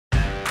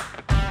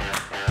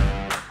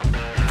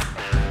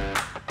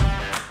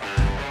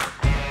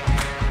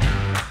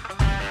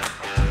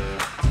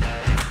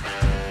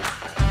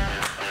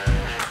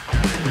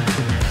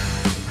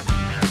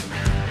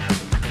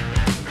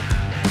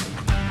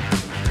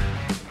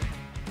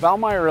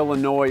Valmeyer,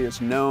 Illinois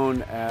is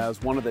known as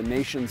one of the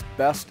nation's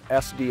best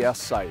SDS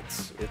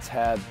sites. It's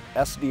had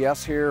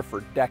SDS here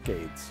for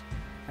decades,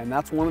 and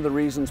that's one of the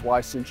reasons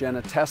why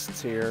Syngenta tests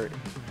here.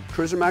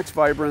 CruiserMaxx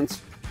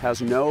Vibrance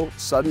has no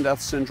sudden death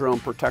syndrome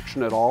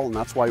protection at all, and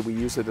that's why we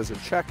use it as a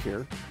check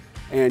here.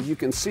 And you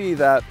can see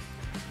that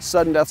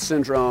sudden death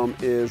syndrome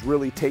is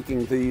really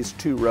taking these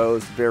two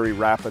rows very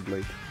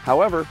rapidly.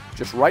 However,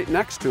 just right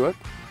next to it,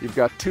 you've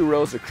got 2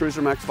 rows of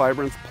CruiserMaxx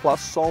Vibrance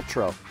plus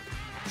Saltro.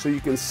 So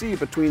you can see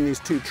between these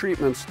 2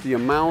 treatments the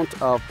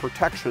amount of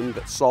protection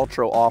that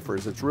Saltro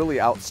offers. It's really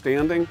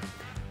outstanding,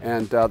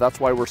 and that's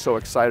why we're so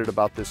excited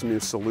about this new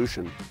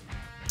solution.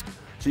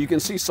 So you can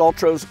see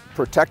Saltro's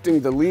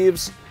protecting the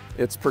leaves,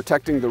 it's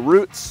protecting the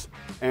roots,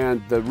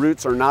 and the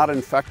roots are not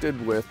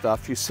infected with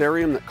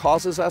fusarium that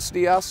causes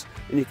SDS,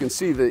 and you can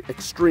see the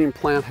extreme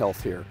plant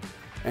health here.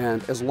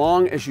 And as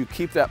long as you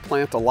keep that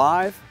plant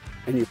alive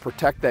and you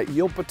protect that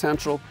yield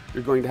potential,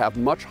 you're going to have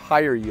much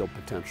higher yield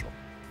potential.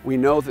 We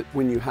know that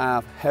when you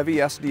have heavy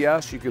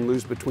SDS, you can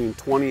lose between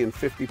 20 and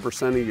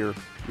 50% of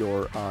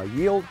your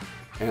yield,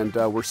 and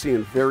we're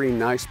seeing very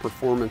nice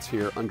performance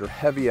here under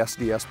heavy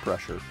SDS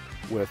pressure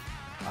with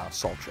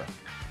Saltro.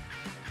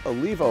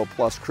 ILeVO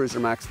plus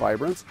CruiserMaxx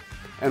Vibrance,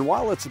 and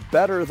while it's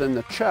better than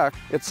the check,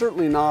 it's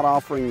certainly not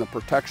offering the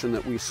protection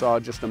that we saw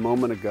just a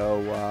moment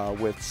ago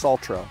with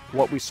Saltro.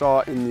 What we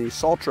saw in the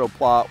Saltro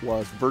plot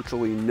was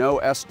virtually no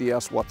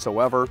SDS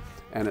whatsoever,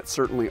 and it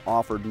certainly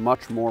offered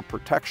much more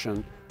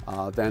protection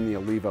than the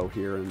ILeVO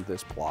here in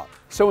this plot.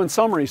 So in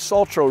summary,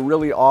 Saltro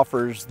really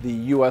offers the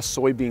U.S.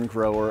 soybean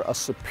grower a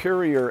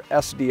superior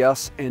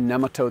SDS and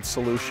nematode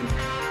solution.